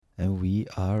And we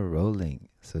are rolling.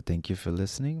 So thank you for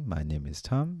listening. My name is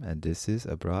Tom, and this is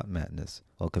Abroad Madness.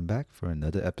 Welcome back for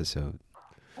another episode.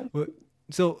 Well,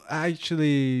 so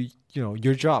actually,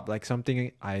 your job, like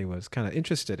something I was kind of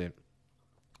interested in.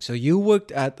 So you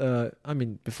worked at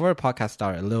before the podcast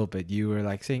started a little bit, you were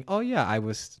like saying, "Oh yeah, I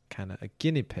was kind of a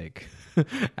guinea pig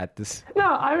at this."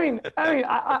 No,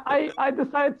 I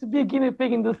decided to be a guinea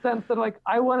pig in the sense that like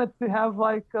I wanted to have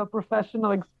like a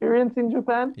professional experience in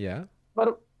Japan, Yeah.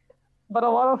 but but a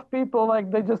lot of people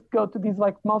like they just go to these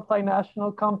like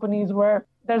multinational companies where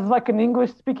there's like an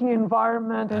English speaking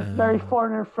environment and it's very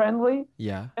foreigner friendly.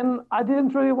 Yeah. And I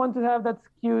didn't really want to have that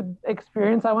skewed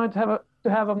experience. I wanted to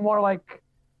have a more like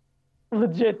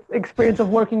legit experience of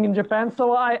working in Japan.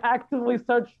 So I actively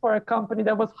searched for a company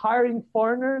that was hiring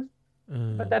foreigners,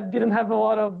 but that didn't have a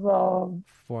lot of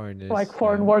Foreigners, like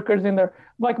foreign workers in there.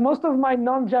 Like most of my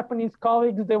non-Japanese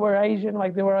colleagues, they were Asian,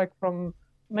 like they were like from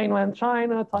mainland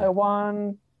China,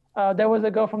 Taiwan. There was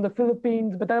a girl from the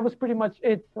Philippines, but that was pretty much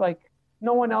it. Like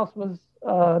no one else was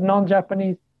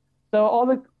non-Japanese. So all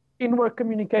the in-work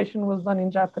communication was done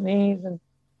in Japanese, and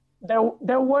there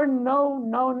were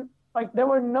there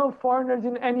were no foreigners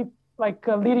in any like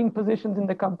leading positions in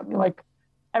the company. Like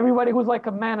everybody was like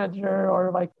a manager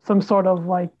or like some sort of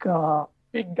like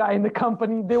big guy in the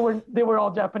company. They were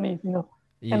all Japanese,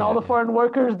 and all the foreign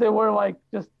workers they were like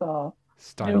just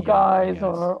new guys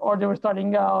or they were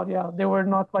starting out. Yeah, they were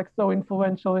not like so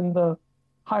influential in the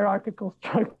hierarchical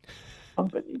structure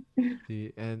company.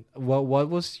 And what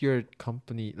was your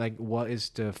company like? What is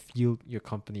the field your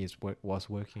company was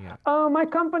working at? My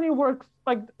company works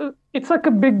like it's like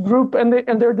a big group, and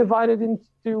they're divided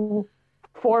into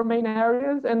four main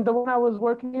areas. And the one I was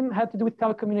working in had to do with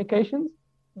telecommunications,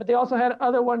 but they also had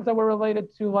other ones that were related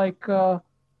to like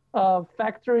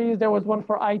factories. There was one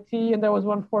for IT, and there was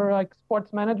one for like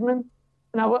sports management.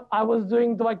 And I was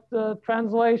doing like the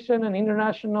translation and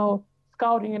international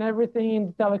scouting and everything in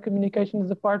the telecommunications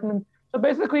department. So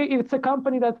basically, it's a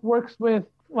company that works with,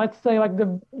 let's say, like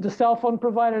the cell phone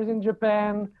providers in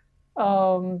Japan,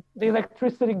 the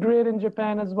electricity grid in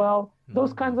Japan as well.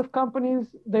 Those kinds of companies,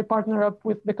 they partner up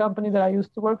with the company that I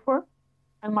used to work for.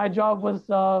 And my job was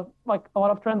like a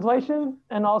lot of translation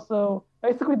and also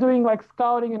basically doing like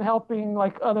scouting and helping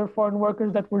like other foreign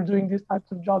workers that were doing these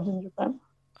types of jobs in Japan.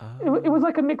 It was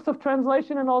like a mix of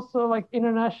translation and also like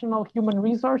international human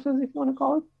resources, if you want to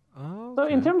call it. Okay. So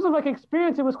in terms of like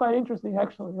experience, it was quite interesting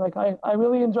actually. Like I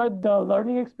really enjoyed the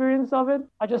learning experience of it.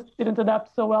 I just didn't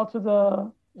adapt so well to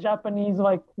the Japanese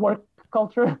like work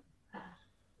culture,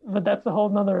 but that's a whole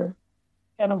nother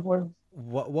can of worms.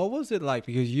 What was it like?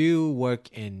 Because you work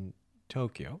in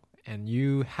Tokyo and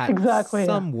you had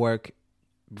some work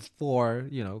before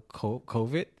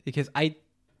COVID. Because I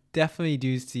definitely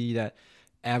do see that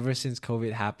ever since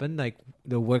COVID happened, like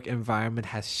the work environment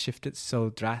has shifted so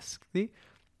drastically.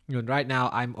 Right now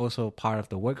I'm also part of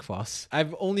the workforce.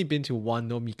 I've only been to one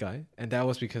nomikai, and that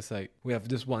was because like we have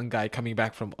this one guy coming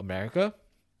back from America.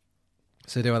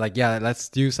 So they were like, yeah, let's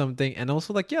do something. And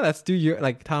also like, yeah, let's do your,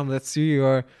 like, Tom, let's do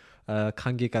your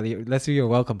kange, let's do your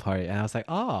welcome party. And I was like,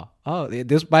 oh,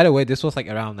 this, by the way, this was like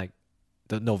around like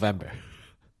the November.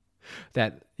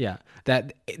 That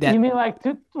you mean like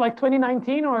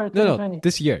 2019 or 2020? No,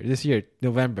 this year,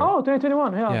 November. Oh,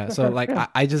 2021. Yeah. So like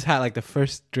I just had like the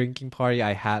first drinking party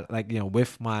I had, like,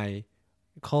 with my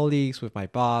colleagues, with my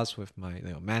boss, with my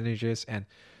managers, and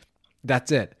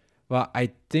that's it. Well,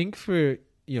 I think for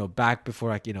back before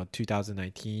like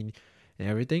 2019 and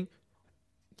everything,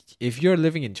 if you're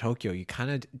living in Tokyo, you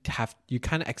kind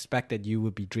of expect that you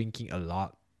would be drinking a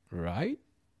lot, right?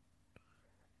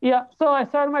 Yeah, so I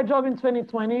started my job in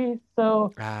 2020.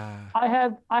 So I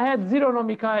had zero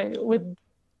nomikai with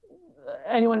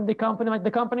anyone in the company. Like the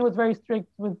company was very strict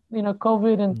with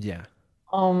COVID,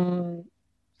 and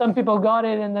some people got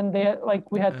it, and then they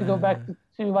like we had to go back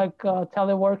to like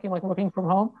teleworking, like working from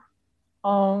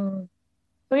home.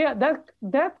 So yeah,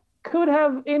 that could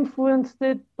have influenced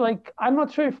it. Like I'm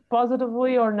not sure if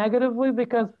positively or negatively,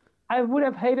 because I would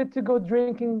have hated to go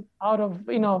drinking out of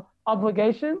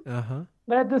obligation.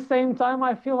 But at the same time,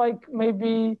 I feel like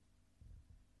maybe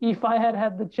if I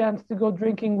had the chance to go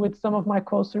drinking with some of my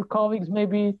closer colleagues,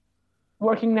 maybe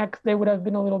working next day would have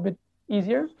been a little bit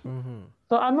easier.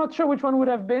 So I'm not sure which one would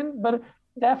have been, but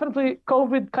definitely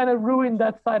COVID kind of ruined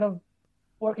that side of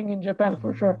working in Japan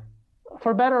for sure,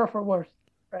 for better or for worse,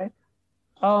 right?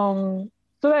 So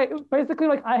basically,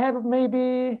 like I had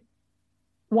maybe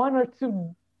one or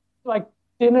two like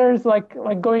dinners, like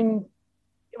going.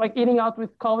 Like eating out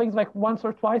with colleagues like once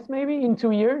or twice maybe in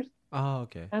 2 years. Oh,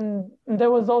 okay. And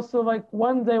there was also like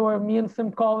one day where me and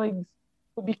some colleagues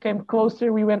who became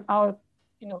closer, we went out,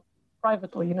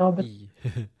 privately, you know, but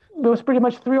it was pretty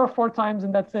much 3 or 4 times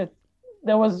and that's it.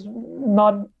 There was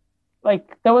not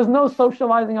there was no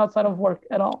socializing outside of work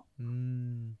at all.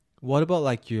 What about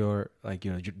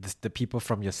the people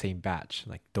from your same batch,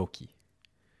 like Doki?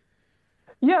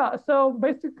 Yeah, so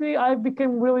basically I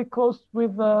became really close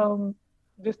with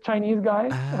this Chinese guy,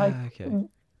 Okay.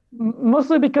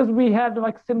 Mostly because we had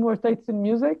like similar tastes in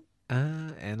music.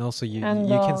 And also you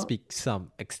can speak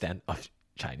some extent of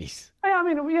Chinese. I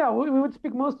mean, yeah, we would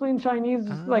speak mostly in Chinese,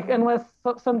 unless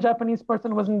some Japanese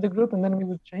person was in the group, and then we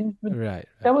would change. But right.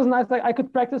 That was nice. Like I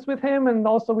could practice with him, and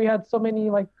also we had so many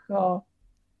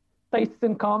tastes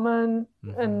in common,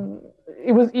 and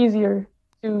it was easier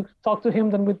to talk to him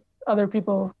than with other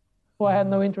people who I had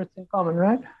no interest in common,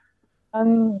 right?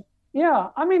 And yeah,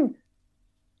 I mean,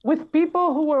 with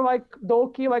people who were like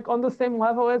Doki, like on the same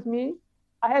level as me,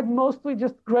 I had mostly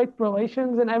just great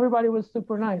relations and everybody was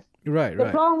super nice. Right. The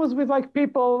problem was with like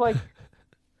people like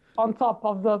on top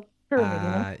of the pyramid, you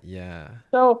know? Yeah.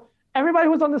 So everybody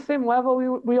was on the same level.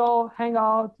 We all hang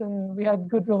out and we had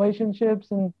good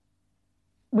relationships, and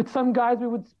with some guys we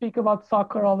would speak about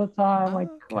soccer all the time,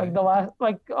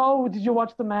 oh, did you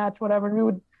watch the match, whatever, and we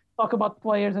would talk about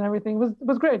players and everything. It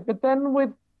was great. But then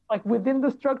within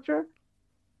the structure,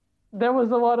 there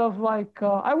was a lot of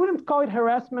I wouldn't call it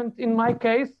harassment in my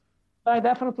case, but I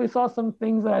definitely saw some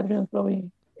things that I didn't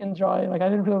really enjoy. Like I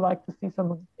didn't really like to see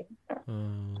some of the things there.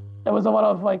 There was a lot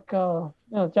of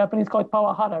Japanese call it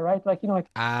pawahara, right?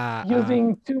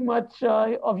 Using too much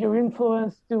of your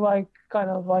influence to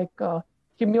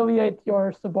humiliate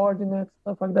your subordinates,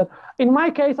 stuff like that. In my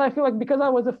case, I feel like because I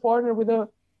was a foreigner with a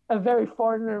very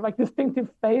foreigner, distinctive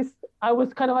face, I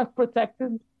was kind of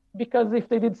protected, because if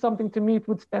they did something to me, it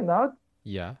would stand out.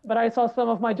 Yeah. But I saw some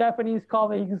of my Japanese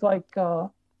colleagues,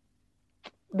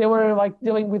 they were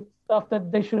dealing with stuff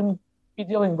that they shouldn't be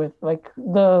dealing with. Like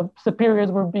the superiors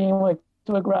were being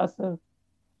too aggressive.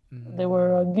 They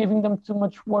were giving them too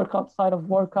much work outside of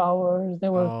work hours. They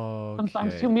were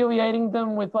sometimes humiliating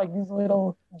them with these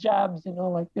little jabs,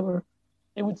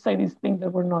 they would say these things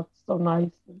that were not so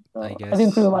nice. So I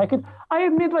didn't really like it. I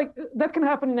admit that can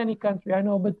happen in any country, I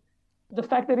know, but the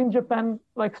fact that in Japan,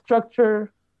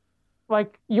 structure,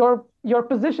 your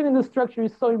position in the structure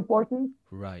is so important.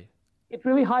 Right. It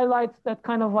really highlights that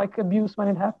kind of abuse when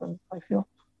it happens, I feel.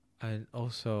 And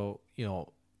also,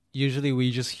 usually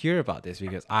we just hear about this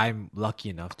because I'm lucky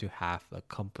enough to have a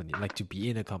company, to be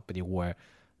in a company where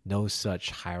no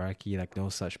such hierarchy, no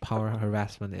such power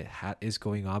harassment is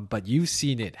going on. But you've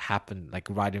seen it happen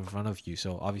right in front of you.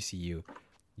 So obviously you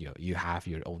have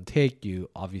your own take. You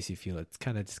obviously feel it's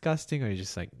kind of disgusting, or you're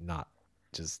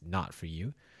just not for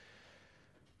you.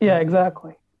 Yeah,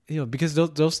 exactly. Because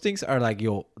those things are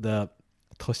the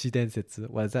Toshidensetsu.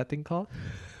 What is that thing called?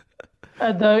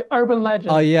 The urban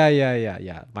legend. Oh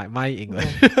yeah. My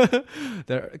English. It's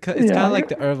kind of like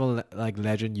the urban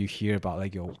legend you hear about.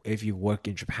 If you work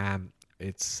in Japan,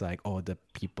 it's the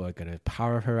people are gonna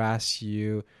power harass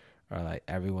you, or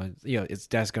everyone.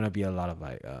 There's gonna be a lot of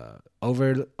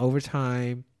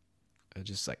overtime.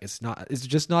 It's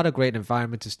just not a great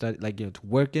environment to study, to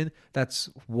work in. That's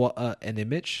what an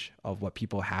image of what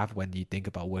people have when you think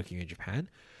about working in Japan.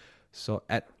 So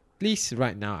at least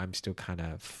right now, I'm still kind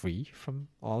of free from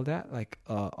all that.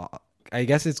 I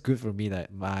guess it's good for me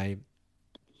that my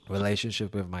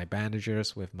relationship with my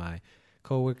managers, with my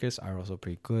coworkers, are also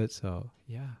pretty good. So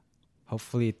yeah,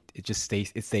 hopefully it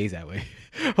stays that way.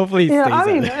 Hopefully it stays that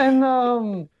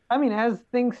way. And as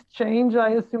things change,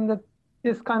 I assume that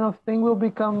this kind of thing will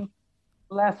become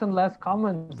less and less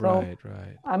common. So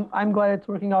right. I'm glad it's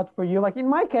working out for you. In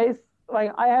my case,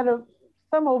 I had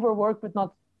some overwork, but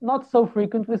not so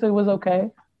frequently, so it was okay.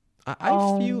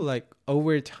 I feel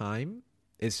overtime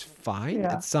is fine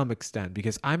at some extent,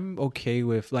 because I'm okay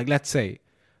with let's say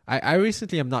I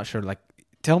recently, I'm not sure,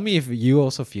 tell me if you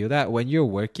also feel that when you're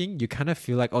working, you kind of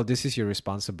feel this is your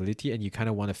responsibility and you kind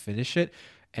of want to finish it,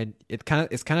 and it's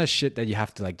kind of shit that you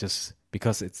have to just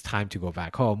because it's time to go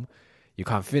back home, you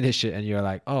can't finish it, and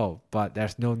you're but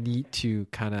there's no need to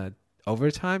kind of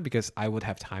overtime because I would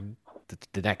have time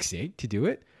the next day to do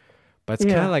it. But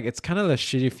it's kind of a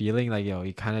shitty feeling,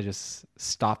 you kind of just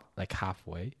stop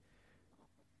halfway.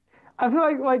 I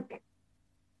feel like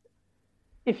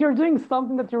if you're doing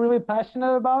something that you're really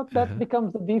passionate about, that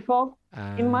becomes the default.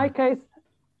 In my case,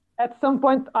 at some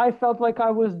point, I felt like I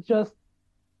was just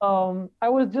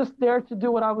there to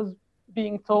do what I was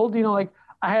being told.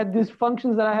 I had these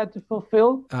functions that I had to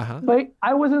fulfill, but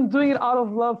I wasn't doing it out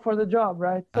of love for the job,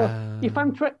 right? So if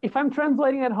I'm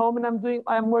translating at home and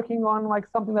I'm working on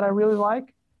something that I really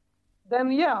like,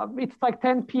 then yeah, it's like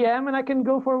 10 p.m. and I can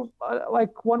go for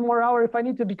like 1 more hour if I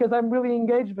need to because I'm really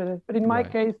engaged with it. But in my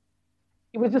case,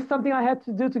 it was just something I had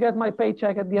to do to get my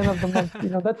paycheck at the end of the month.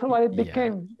 That's what it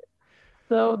became.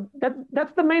 So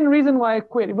that's the main reason why I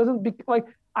quit. It wasn't like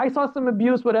I saw some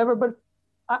abuse, whatever, but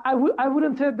I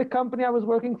wouldn't say the company I was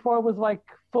working for was like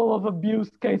full of abuse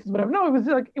cases, whatever. No, it was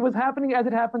like it was happening as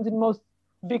it happens in most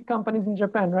big companies in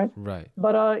Japan, right? Right.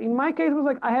 But in my case, it was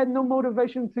like I had no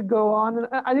motivation to go on, and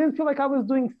I didn't feel like I was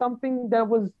doing something that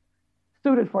was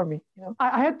suited for me.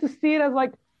 I had to see it as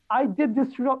like I did this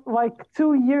like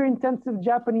 2-year intensive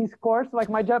Japanese course. Like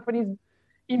my Japanese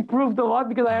improved a lot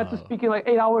because I had to speak like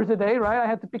 8 hours a day, right? I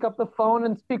had to pick up the phone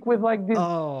and speak with like these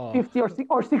 50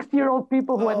 or 60-year-old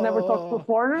people who had never talked to a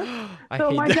foreigner.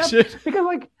 So my shit. Because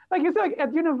like you said, like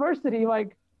at university,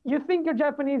 like you think your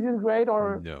Japanese is great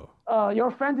or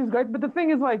your French is great, but the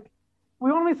thing is like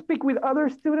we only speak with other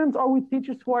students or with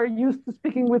teachers who are used to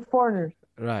speaking with foreigners.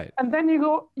 Right. And then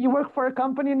you work for a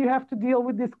company and you have to deal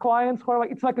with these clients who are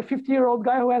like, it's like a 50-year-old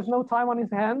guy who has no time on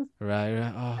his hands. Right.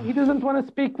 Oh. And he doesn't want to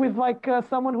speak with like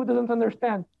someone who doesn't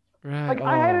understand. Right. Like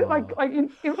I had like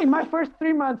in my first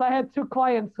 3 months, I had 2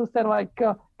 clients who said like,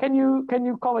 can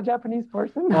you call a Japanese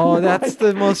person? Oh, that's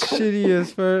the most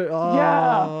shittiest for. Oh.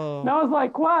 Yeah. And I was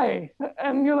like, why?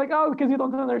 And you're like, oh, because you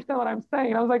don't understand what I'm saying.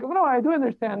 And I was like, no, I do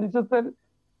understand. It's just that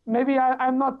maybe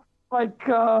I'm not like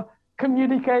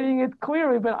communicating it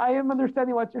clearly, but I am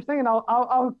understanding what you're saying, and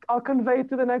I'll convey it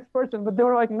to the next person. But they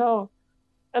were like, no.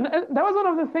 And that was one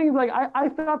of the things, like I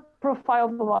felt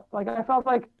profiled a lot. Like I felt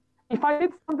like if I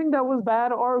did something that was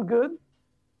bad or good,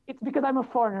 it's because I'm a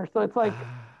foreigner. So it's like,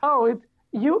 oh, it's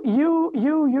you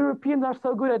Europeans are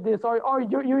so good at this, or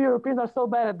you Europeans are so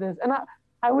bad at this. And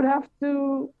I would have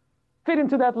to fit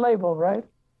into that label, right?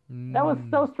 That was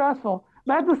so stressful.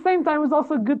 But at the same time, it was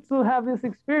also good to have this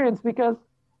experience because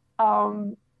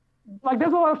like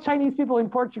there's a lot of Chinese people in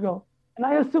Portugal, and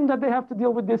I assume that they have to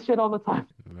deal with this shit all the time.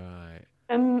 Right.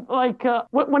 And like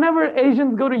whenever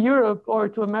Asians go to Europe or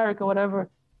to America, whatever,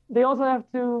 they also have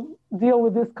to deal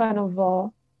with this kind of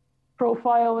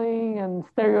profiling and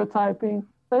stereotyping.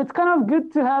 So it's kind of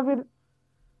good to have it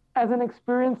as an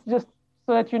experience, just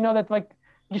so that you know that like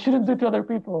you shouldn't do it to other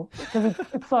people because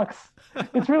it sucks.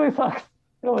 It really sucks.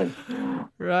 Really.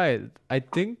 Right. I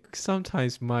think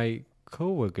sometimes my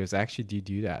coworkers actually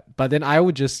do that, but then I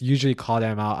would just usually call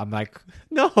them out. I'm like,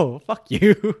 no, fuck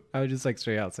you. I would just like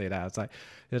straight out say that. It's like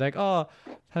they're like, oh,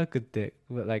 how good dick,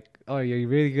 but like, oh, you're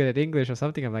really good at English or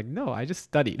something. I'm like, no, I just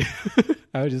studied.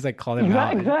 I would just like call them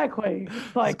out. Exactly.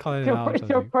 It's like it's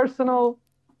your personal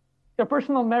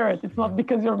merit. It's not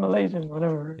because you're Malaysian,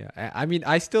 whatever. Yeah, I mean,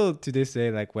 I still to this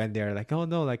day, like when they're like, oh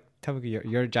no, like tell me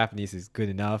your Japanese is good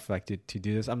enough, like to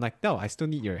do this. I'm like, no, I still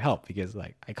need your help because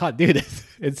like I can't do this.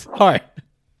 It's hard.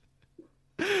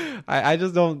 I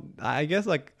just don't. I guess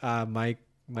like my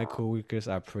coworkers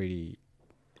are pretty,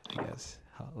 I guess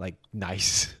like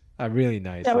nice. Are really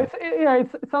nice. Yeah, like,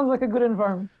 it sounds like a good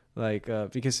environment. Like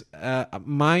because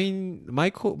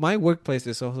my workplace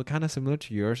is also kind of similar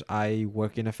to yours. I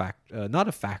work in a not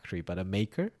a factory, but a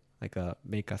maker, like a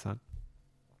maker-san.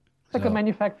 Like a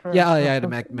manufacturer. Yeah, the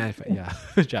manufacturer. Yeah,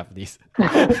 Japanese,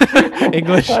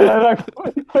 English.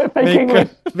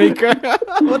 Maker.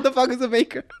 What the fuck is a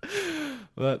maker?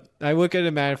 But I work at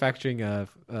a manufacturing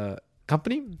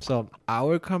company. So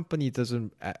our company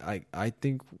doesn't. I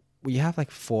think we have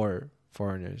like 4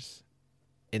 foreigners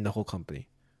in the whole company.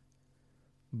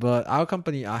 But our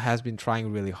company has been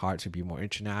trying really hard to be more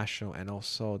international, and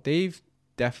also they've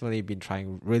definitely been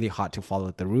trying really hard to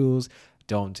follow the rules.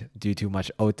 Don't do too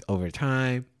much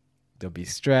overtime. Don't be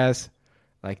stressed.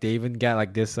 Like they even get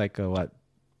like this, like a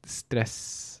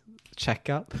stress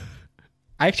checkup.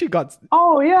 I actually got.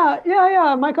 Oh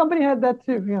yeah. My company had that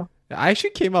too. Yeah. I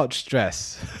actually came out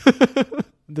stressed.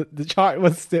 The chart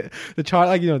was the chart,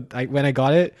 like, like when I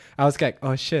got it, I was like,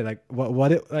 oh shit, like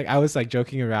what it, like I was like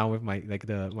joking around with my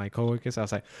my coworkers. I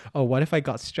was like, oh, what if I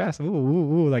got stressed?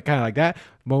 Ooh, like kind of like that.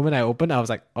 Moment I opened, I was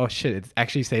like, oh shit, it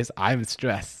actually says I'm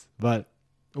stressed. But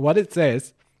what it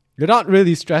says, you're not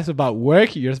really stressed about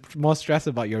work, you're more stressed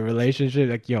about your relationship,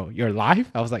 like your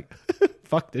life. I was like,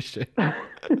 fuck this shit. Was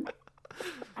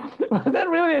that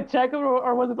really a check,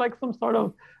 or was it like some sort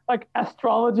of like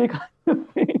astrology kind of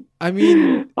thing? I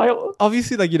mean,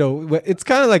 obviously, like, it's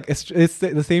kind of like it's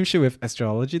the same shit with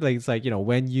astrology. Like, it's like,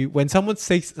 when someone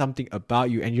says something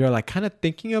about you and you're like kind of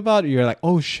thinking about it, you're like,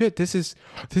 oh shit, this is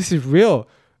real.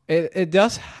 It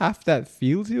does have that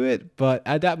feel to it. But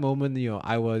at that moment,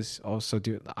 I was also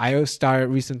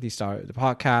recently started the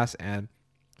podcast, and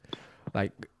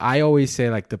like I always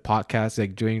say, like the podcast,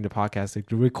 like during the podcast, like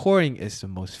the recording is the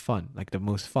most fun, like the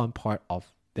most fun part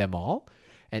of them all,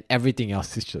 and everything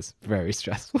else is just very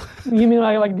stressful. You mean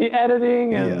like the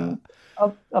editing and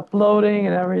uploading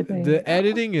and everything? The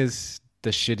editing is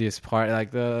the shittiest part,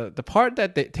 like the part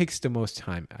that takes the most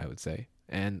time, I would say.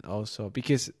 And also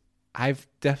because I've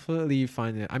definitely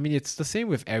find it, I mean, it's the same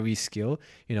with every skill,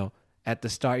 you know, at the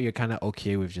start you're kind of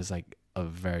okay with just like a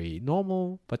very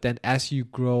normal, but then as you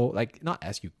grow, like not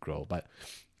as you grow, but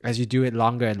as you do it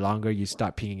longer and longer, you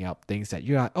start picking up things that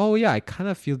you're like, oh yeah, I kind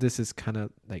of feel this is kind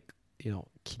of like, you know,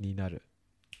 kininaru.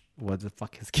 What the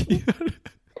fuck is kininaru?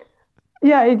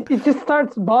 Yeah, it just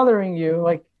starts bothering you,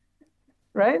 like,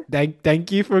 right?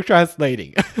 Thank you for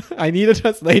translating. I need a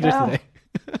translator today.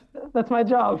 That's my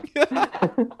job.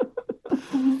 But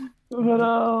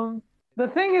the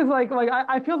thing is, like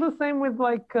I feel the same with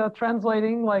like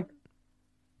translating. Like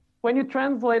when you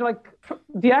translate, like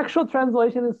the actual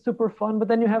translation is super fun, but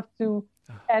then you have to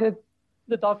edit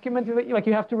the document. Like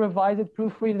you have to revise it,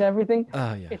 proofread it, everything.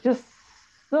 Yeah. It's just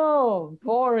so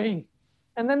boring.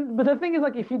 And then, but the thing is,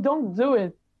 like if you don't do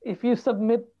it, if you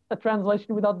submit a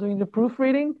translation without doing the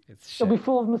proofreading, it'll be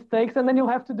full of mistakes, and then you'll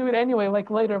have to do it anyway, like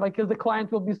later, like because the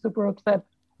client will be super upset.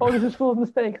 Oh, this is full of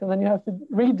mistakes, and then you have to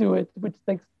redo it, which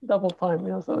takes double time,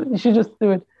 you know. So you should just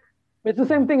do it. But it's the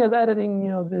same thing as editing, you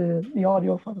know, the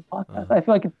audio for the podcast. I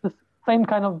feel like it's the same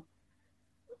kind of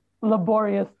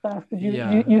laborious task that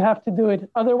you have to do it.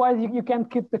 Otherwise, you can't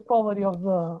keep the quality of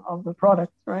the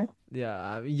product, right?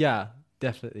 Yeah,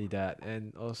 definitely that.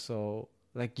 And also,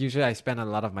 like usually I spend a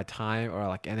lot of my time or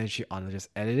like energy on just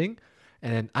editing,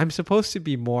 and then I'm supposed to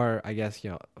be more, I guess, you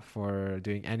know, for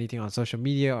doing anything on social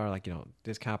media or like, you know,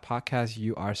 this kind of podcast,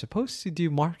 you are supposed to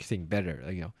do marketing better,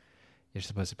 like, you know, you're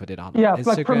supposed to put it on Instagram.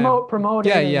 Like promote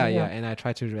yeah, and I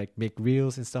try to like make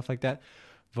reels and stuff like that,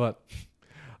 but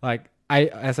like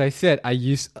as I said, I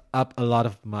use up a lot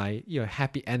of my, you know,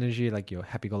 happy energy, like your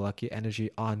happy-go-lucky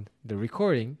energy on the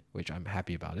recording, which I'm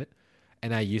happy about it.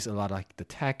 And I use a lot of like the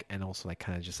tech and also like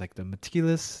kind of just like the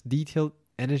meticulous, detailed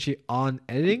energy on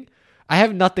editing. I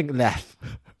have nothing left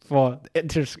for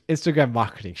Instagram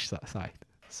marketing side.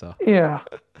 So yeah,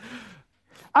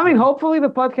 I mean, hopefully the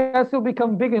podcast will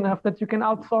become big enough that you can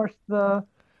outsource the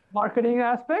marketing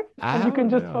aspect and you can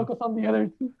just focus on the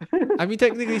other two. I mean,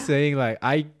 technically saying like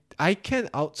I can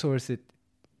outsource it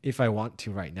if I want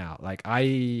to right now. Like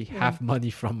I have money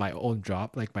from my own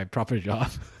job, like my proper job.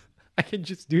 I can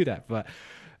just do that. But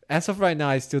as of right now,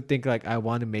 I still think like I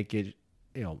want to make it,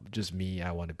 you know, just me.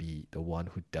 I want to be the one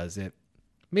who does it.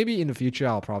 Maybe in the future,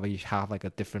 I'll probably have like a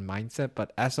different mindset.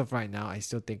 But as of right now, I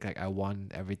still think like I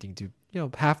want everything to, you know,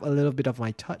 have a little bit of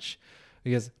my touch.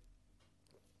 Because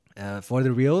for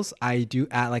the reels, I do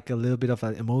add like a little bit of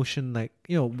an emotion. Like,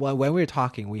 you know, when we're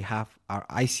talking,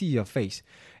 I see your face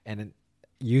and then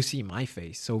you see my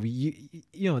face. So you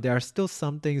know, there are still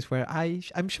some things where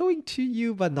I'm showing to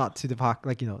you, but not to the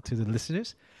like, you know, to the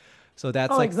listeners. So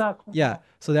that's exactly. Yeah.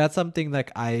 So that's something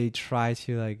like I try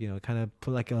to like, you know, kind of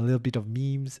put like a little bit of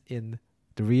memes in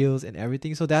the reels and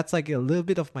everything. So that's like a little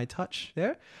bit of my touch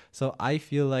there. So I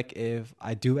feel like if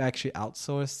I do actually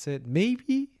outsource it,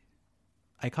 maybe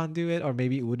I can't do it, or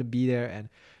maybe it wouldn't be there and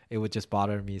it would just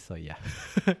bother me. So yeah,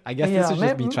 I guess this is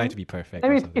just me trying to be perfect.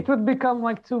 Maybe it would become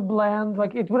like too bland.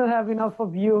 Like it wouldn't have enough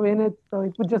of you in it. So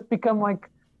it would just become like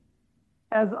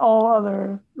as all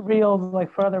other reels,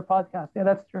 like for other podcasts. Yeah,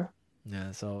 that's true.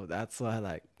 Yeah, so that's why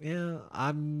like, yeah,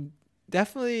 I'm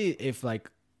definitely, if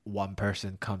like one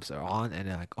person comes on and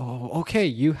they're like, oh, okay,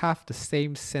 you have the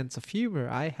same sense of humor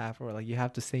I have, or like you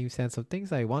have the same sense of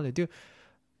things I want to do.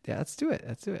 Yeah, let's do it.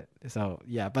 So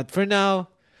yeah, but for now,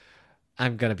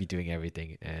 I'm gonna be doing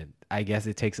everything, and I guess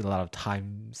it takes a lot of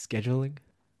time scheduling.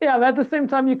 Yeah, but at the same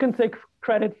time, you can take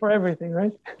credit for everything,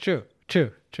 right? True.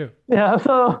 Yeah,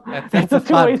 so that's a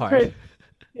two-way street.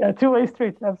 Yeah, two-way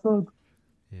street, absolutely.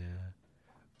 Yeah.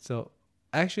 So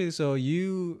actually,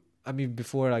 I mean,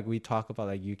 before like we talk about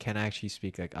like you can actually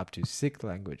speak like up to 6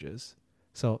 languages.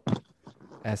 So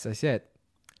as I said,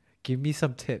 give me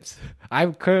some tips.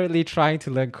 I'm currently trying to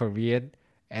learn Korean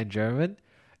and German,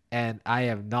 and I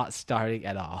am not starting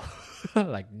at all.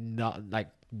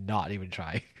 not even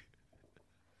trying.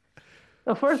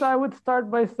 So first, I would start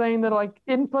by saying that like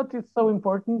input is so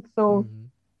important. So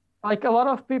like a lot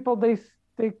of people, they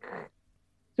stick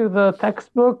to the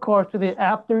textbook or to the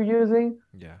app they're using.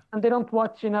 Yeah. And they don't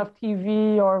watch enough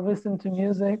TV or listen to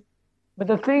music. But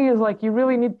the thing is, like, you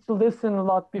really need to listen a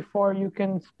lot before you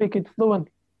can speak it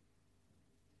fluently.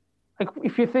 Like,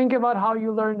 if you think about how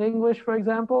you learned English, for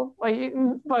example,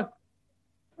 but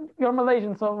you're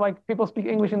Malaysian, so like people speak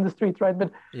English in the streets, right?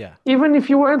 But yeah, even if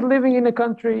you weren't living in a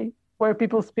country where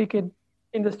people speak it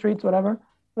in the streets, whatever,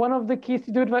 one of the keys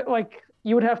to do it, like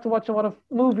you would have to watch a lot of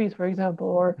movies, for example,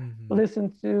 or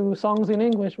listen to songs in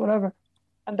English, whatever.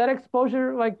 And that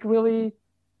exposure like really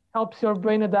helps your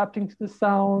brain adapting to the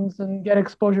sounds and get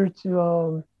exposure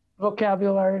to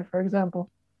vocabulary, for example.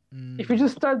 If you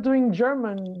just start doing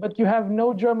German, but you have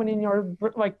no German in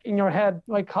your head,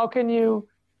 like how can you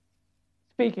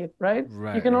speak it, right?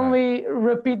 You can only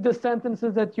repeat the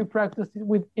sentences that you practice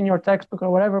with in your textbook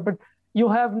or whatever, but you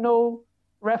have no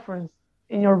reference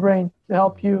in your brain to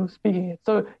help you speaking it.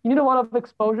 So you need a lot of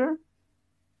exposure,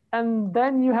 and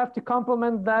then you have to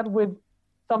complement that with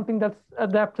something that's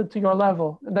adapted to your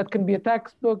level. And that can be a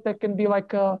textbook, that can be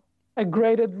like a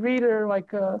graded reader,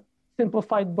 like a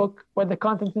simplified book where the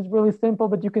content is really simple,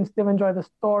 but you can still enjoy the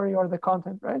story or the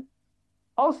content, right?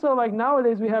 Also, like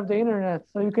nowadays we have the internet,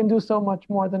 so you can do so much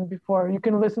more than before. You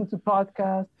can listen to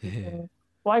podcasts.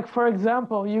 Like, for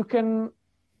example, you can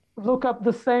look up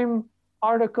the same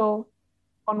article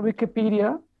on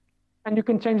Wikipedia, and you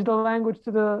can change the language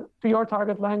to your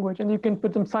target language, and you can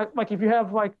put them side, like if you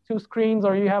have like two screens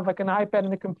or you have like an iPad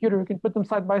and a computer, you can put them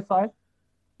side by side.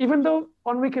 Even though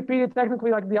on Wikipedia,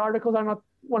 technically, like the articles are not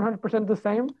 100% the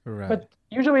same, but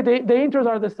usually the intros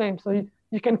are the same. So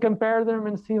you can compare them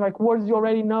and see like words you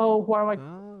already know who are like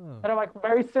that are like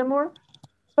very similar,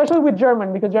 especially with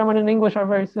German, because German and English are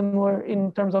very similar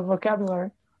in terms of vocabulary.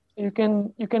 So you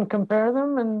can compare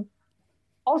them, and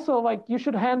also like you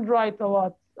should handwrite a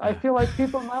lot. I feel like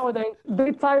people nowadays,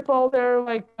 they type all their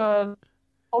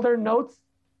notes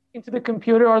into the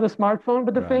computer or the smartphone,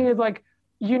 but the thing is like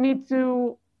you need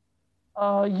to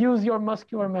use your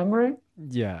muscular memory.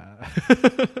 Yeah.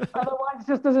 Otherwise, it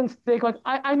just doesn't stick. Like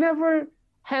I never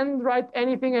handwrite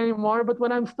anything anymore, but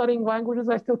when I'm studying languages,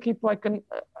 I still keep like an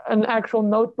actual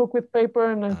notebook with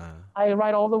paper, and I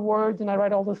write all the words and I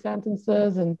write all the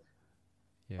sentences, and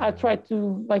I try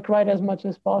to like write as much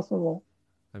as possible.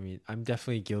 I mean, I'm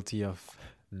definitely guilty of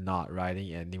not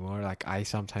writing anymore. Like I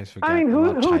sometimes forget. I mean,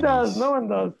 who Chinese. does? No one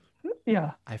does.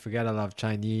 Yeah. I forget a lot of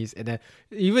Chinese, and then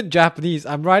even Japanese.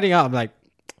 I'm writing out. I'm like,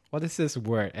 what is this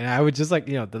word? And I would just like,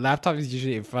 the laptop is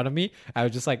usually in front of me. I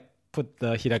would just like put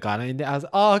the hiragana in there. I was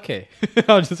like, oh, okay.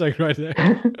 I'll just like right there.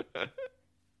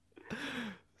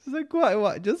 It's like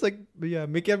what? Just like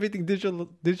make everything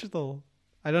digital.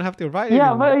 I don't have to write it.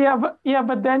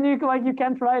 But then you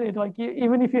can't write it. Like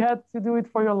even if you had to do it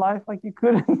for your life, like you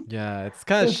couldn't. Yeah, it's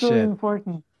kind of shit. Really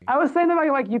important. I was saying that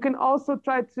like you can also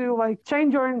try to like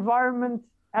change your environment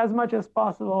as much as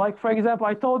possible. Like for example,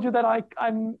 I told you that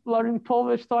I'm learning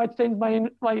Polish, so I changed my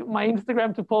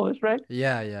Instagram to Polish, right?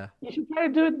 Yeah. You should try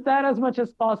to do that as much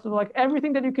as possible. Like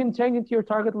everything that you can change into your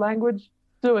target language,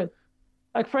 do it.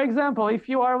 Like for example, if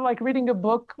you are like reading a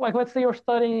book, like let's say you're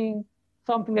studying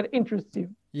something that interests you.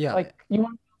 Yeah. Like you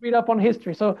want to read up on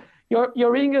history. So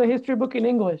you're reading a history book in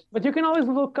English, but you can always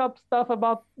look up stuff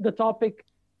about the topic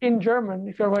in German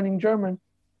if you're learning German.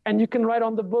 And you can write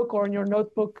on the book or in your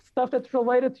notebook stuff that's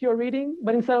related to your reading,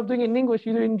 but instead of doing it in English,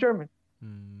 you do it in German.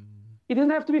 It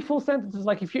doesn't have to be full sentences.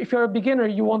 Like if you're a beginner,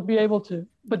 you won't be able to,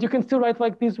 but you can still write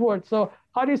like these words. So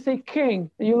how do you say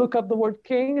king? And you look up the word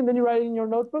king and then you write it in your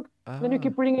notebook. And then you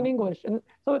keep reading in English. And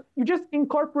so you just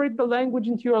incorporate the language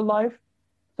into your life.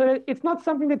 So it's not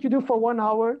something that you do for 1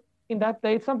 hour in that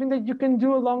day. It's something that you can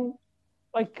do along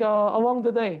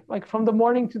the day. Like from the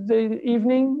morning to the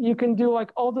evening, you can do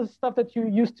like all the stuff that you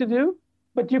used to do,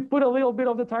 but you put a little bit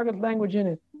of the target language in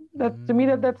it. That to me,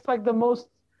 that's like the most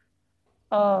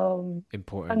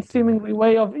important and seemingly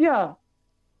way of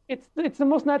it's the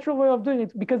most natural way of doing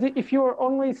it, because if you're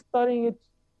only studying it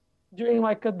during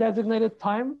like a designated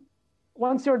time,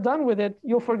 once you're done with it,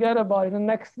 you'll forget about it. The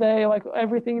next day, like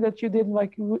everything that you did,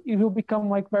 like it will become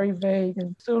like very vague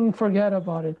and soon forget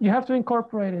about it. You have to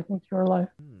incorporate it into your life.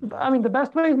 I mean, the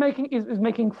best way is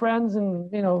making friends and,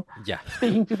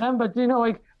 speaking to them. But,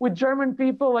 like with German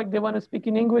people, like they want to speak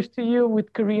in English to you.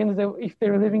 With Koreans, if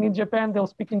they're living in Japan, they'll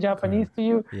speak in Japanese to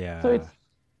you. Yeah. So it's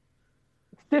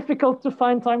difficult to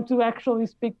find time to actually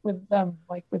speak with them,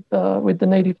 like with the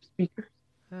native speakers.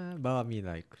 But I mean,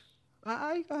 like,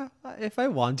 I if I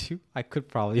want to, I could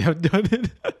probably have done it.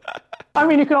 I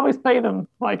mean, you can always pay them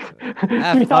like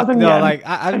 3,000 yen. No, like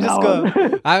I'm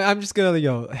just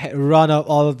gonna run up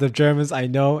all of the Germans I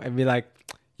know and be like,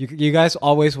 you guys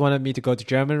always wanted me to go to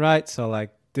German, right? So like,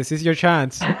 this is your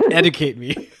chance. Educate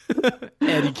me.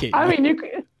 Educate me. I mean, you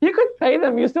could pay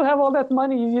them. You still have all that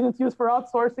money you didn't use for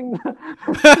outsourcing.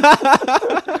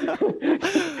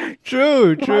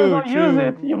 True.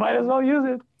 You might as well use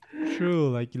it. True,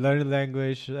 like you learn the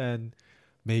language and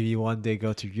maybe one day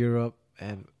go to Europe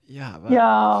and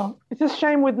it's a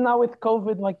shame with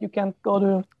COVID, like you can't go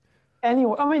to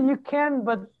anywhere. I mean, you can,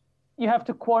 but you have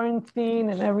to quarantine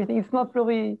and everything. It's not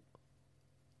really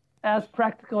as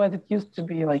practical as it used to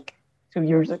be like 2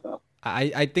 years ago.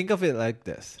 I think of it like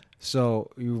this.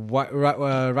 So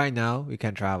right now we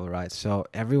can travel, right? So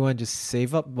everyone just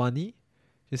save up money,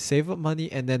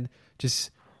 and then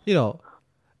just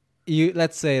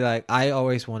let's say like I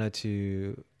always wanted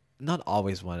to, not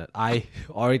always wanted. I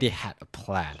already had a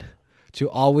plan to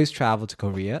always travel to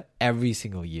Korea every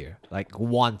single year, like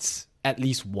at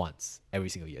least once every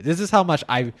single year. This is how much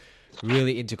I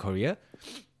really into Korea.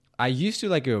 I used to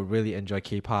really enjoy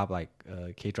K-pop, like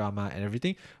K-drama and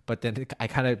everything, but then I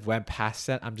kind of went past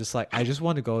that. I'm just like, I just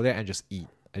want to go there and just eat.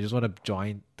 I just want to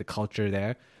join the culture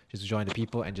there, just join the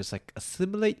people and just like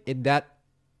assimilate in that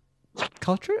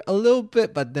culture a little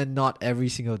bit, but then not every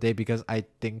single day, because I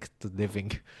think the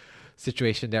living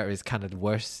situation there is kind of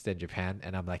worse than Japan,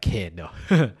 and I'm like, hey, no,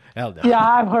 hell no. Yeah,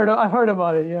 I've heard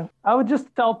about it. Yeah, I would just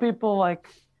tell people like,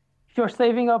 if you're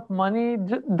saving up money,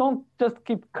 don't just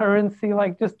keep currency.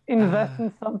 Like, just invest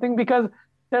in something, because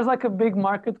there's like a big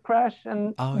market crash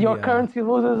and your currency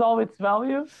loses all its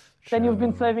value. Then you've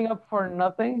been saving up for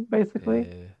nothing,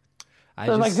 basically.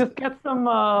 So just get some,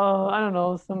 I don't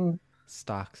know, some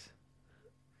stocks,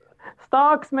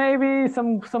 maybe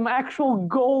some actual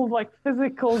gold, like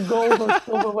physical gold or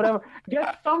silver, whatever.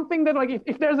 Get something that like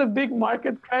if there's a big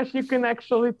market crash, you can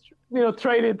actually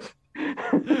trade it.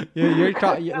 You're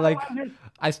like,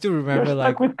 I still remember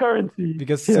like with currency,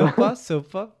 because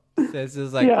Silpa says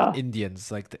it's like Indians,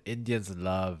 like the Indians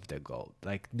love the gold.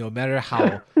 Like no matter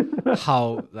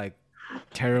how like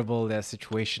terrible their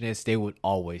situation is, they would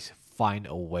always find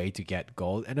a way to get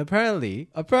gold. And apparently,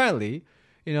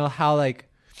 how like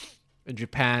in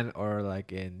Japan or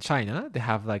like in China, they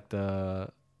have like the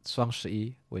双十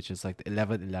一, which is like the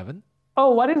 11/11. Oh,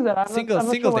 what is that? I'm single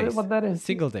not sure days. What that is.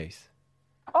 Single days.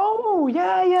 Oh,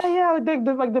 yeah.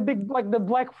 Like the big, like the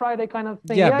Black Friday kind of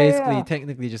thing. Yeah, basically,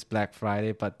 technically just Black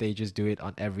Friday, but they just do it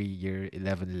on every year,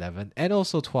 11/11, and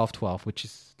also 12/12, which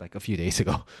is like a few days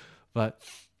ago. But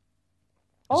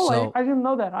I didn't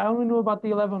know that. I only knew about the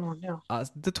 11 one. Yeah.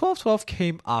 The 12/12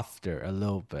 came after a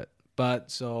little bit,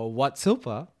 but so what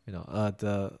Silpa,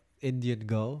 the Indian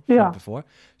girl from before,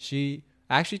 she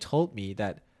actually told me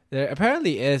that there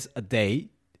apparently is a day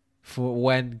for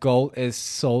when gold is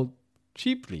sold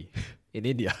cheaply in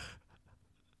India.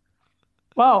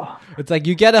 Wow. It's like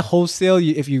you get a wholesale.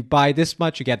 If you buy this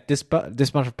much, you get this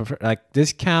much like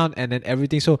discount and then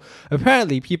everything. So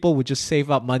apparently people would just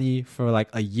save up money for like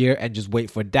a year and just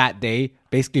wait for that day,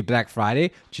 basically Black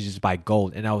Friday, to just buy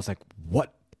gold. And I was like,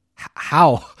 what?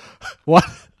 How? What?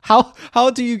 How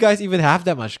do you guys even have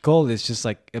that much gold? It's just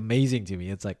like amazing to me.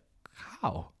 It's like,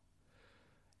 how?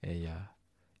 Yeah.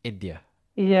 India.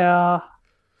 Yeah.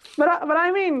 But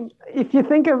I mean, if you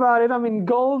think about it, I mean,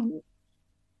 gold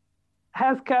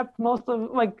has kept most of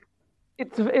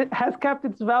it has kept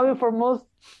its value for most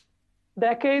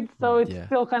decades, so it's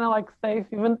still kind of like safe.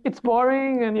 Even it's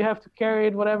boring and you have to carry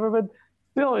it, whatever, but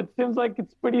still, it seems like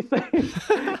it's pretty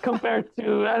safe compared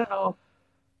to I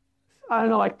don't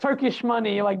know, like Turkish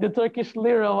money, like the Turkish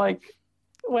lira, like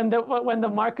when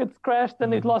the markets crashed,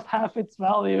 then it lost half its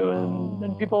value, and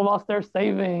then people lost their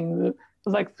savings. It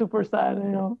was like super sad,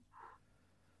 And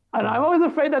I'm always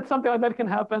afraid that something like that can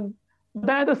happen. But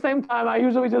then at the same time, I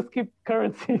usually just keep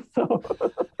currency. So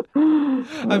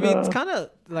I mean, it's kind of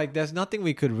like there's nothing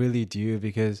we could really do,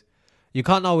 because you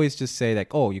can't always just say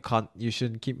like, oh, you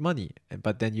shouldn't keep money,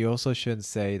 but then you also shouldn't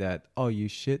say that, oh, you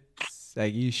should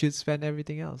spend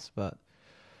everything else. But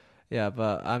yeah,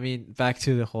 but I mean, back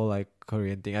to the whole like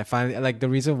Korean thing. I finally like the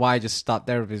reason why I just stopped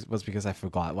there was because I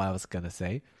forgot what I was gonna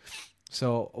say.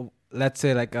 So let's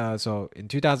say like so in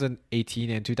 2018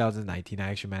 and 2019, I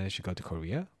actually managed to go to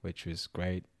Korea, which was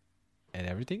great and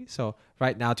everything. So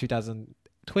right now,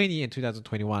 2020 and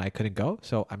 2021, I couldn't go.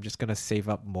 So I'm just gonna save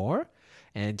up more,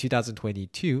 and in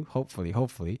 2022,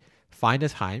 hopefully, find a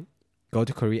time, go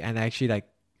to Korea, and actually like,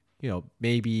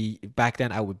 maybe back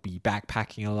then I would be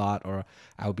backpacking a lot, or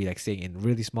I would be like staying in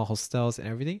really small hostels and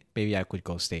everything. Maybe I could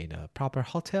go stay in a proper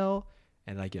hotel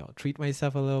and like, treat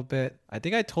myself a little bit. I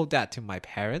think I told that to my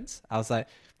parents. I was like,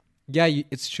 yeah,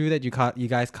 it's true that you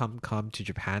guys come to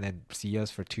Japan and see us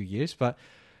for 2 years, but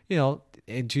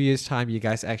in 2 years time, you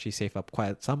guys actually save up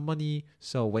quite some money.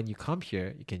 So when you come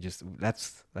here, you can just,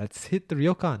 let's hit the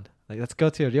ryokan. Like, let's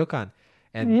go to a ryokan.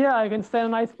 And yeah, I can stay in a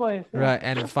nice place. Yeah. Right.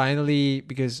 And finally,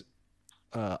 because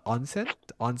the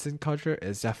onsen culture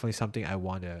is definitely something I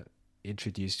want to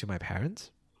introduce to my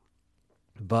parents.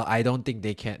 But I don't think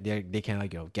they can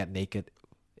like, get naked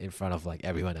in front of like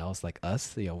everyone else like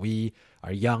us. We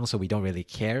are young, so we don't really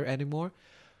care anymore.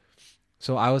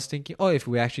 So I was thinking, if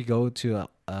we actually go to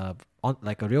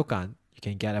like a ryokan, you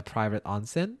can get a private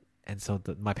onsen, And so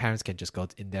my parents can just go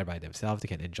in there by themselves. They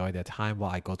can enjoy their time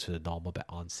while I go to the normal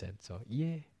onsen. So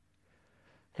yeah.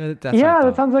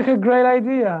 That sounds like a great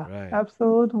idea. Right.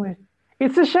 Absolutely.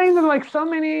 It's a shame that like so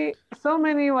many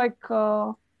like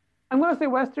I'm gonna say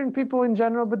Western people in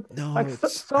general, but no, like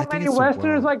so many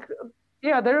Westerners like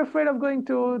they're afraid of going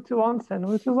to onsen,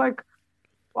 which is like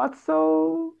what's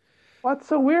so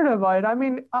weird about it? I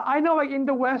mean, I know like in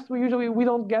the West we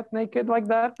don't get naked like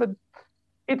that, but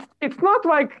it's not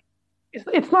like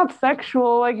it's not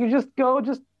sexual. Like you just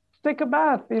take a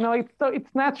bath, you know.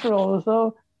 It's natural,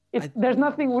 so there's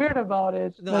nothing weird about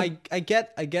it. No, I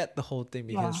get the whole thing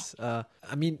because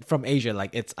I mean from Asia,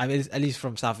 like at least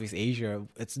from Southeast Asia,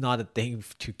 it's not a thing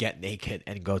to get naked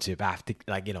and go to the bath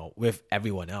like with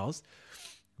everyone else.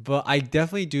 But I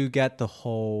definitely do get the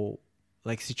whole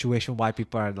like situation why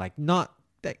people are like not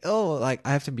like like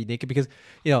I have to be naked because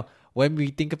when we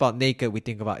think about naked, we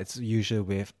think about it's usually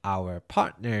with our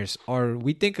partners, or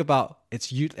we think about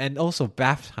and also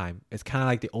bath time. It's kind of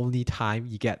like the only time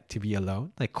you get to be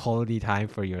alone, like quality time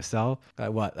for yourself.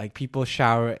 Like people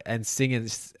shower and sing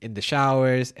in the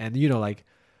showers, and like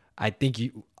I think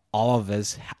all of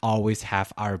us always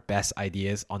have our best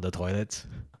ideas on the toilets.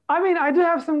 I mean, I do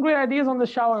have some great ideas on the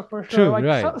shower for sure. True, like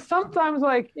right. Sometimes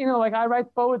like, like I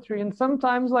write poetry, and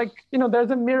sometimes like, there's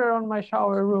a mirror on my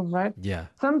shower room, right? Yeah.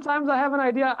 Sometimes I have an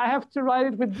idea. I have to write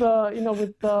it with the,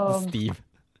 with the steam.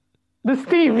 The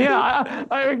steam, yeah.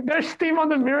 There's steam on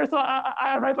the mirror, so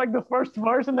I write like the first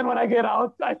verse, and then when I get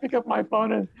out, I pick up my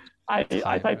phone and I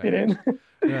type it in.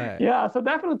 Right. Yeah, so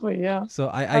definitely, yeah. So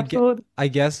I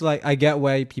guess like I get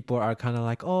why people are kind of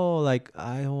like, oh, like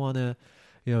I don't want to,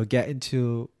 get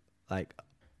into like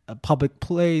a public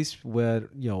place where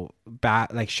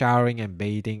like showering and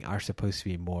bathing are supposed to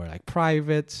be more like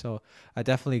private. So I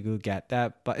definitely do get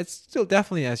that, but it's still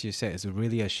definitely, as you said, it's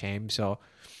really a shame. So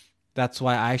that's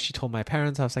why I actually told my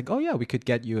parents, I was like, oh yeah, we could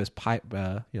get you as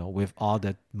with all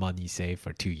the money saved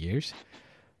for 2 years.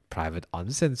 Private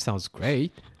onsen sounds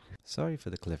great. Sorry for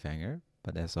the cliffhanger,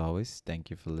 but as always, thank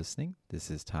you for listening.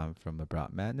 This is Tom from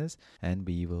Abroad Madness, and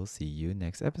we will see you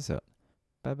next episode.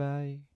 Bye bye.